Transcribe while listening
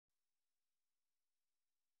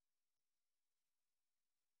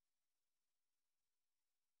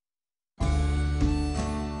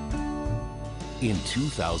In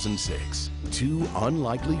 2006, two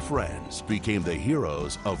unlikely friends became the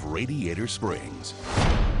heroes of Radiator Springs.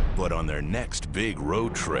 But on their next big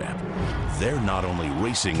road trip, they're not only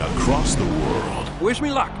racing across the world. Wish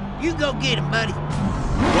me luck. You go get him, buddy.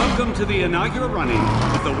 Welcome to the inaugural running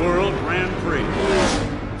of the World Grand Prix.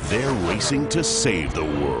 They're racing to save the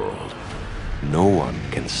world. No one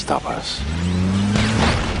can stop us.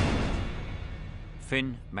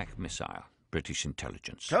 Finn McMissile, British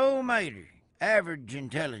intelligence. Toll Mater, average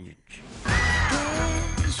intelligence.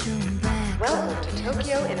 Welcome to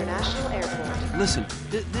Tokyo International Airport. Listen,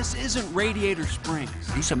 this isn't Radiator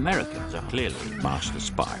Springs. These Americans are clearly master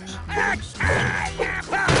spies.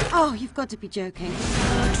 Oh, you've got to be joking. Go,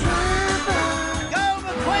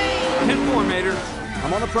 McQueen! 10-4, Mater.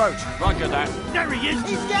 I'm on approach. Roger that. There he is!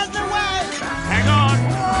 He's getting away! Hang on!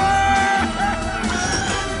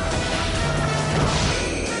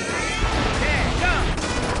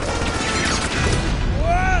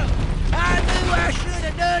 Whoa! I knew I should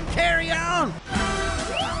have done carry on!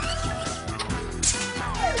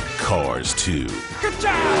 Cars 2.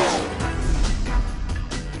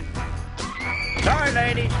 Sorry,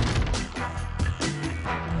 ladies.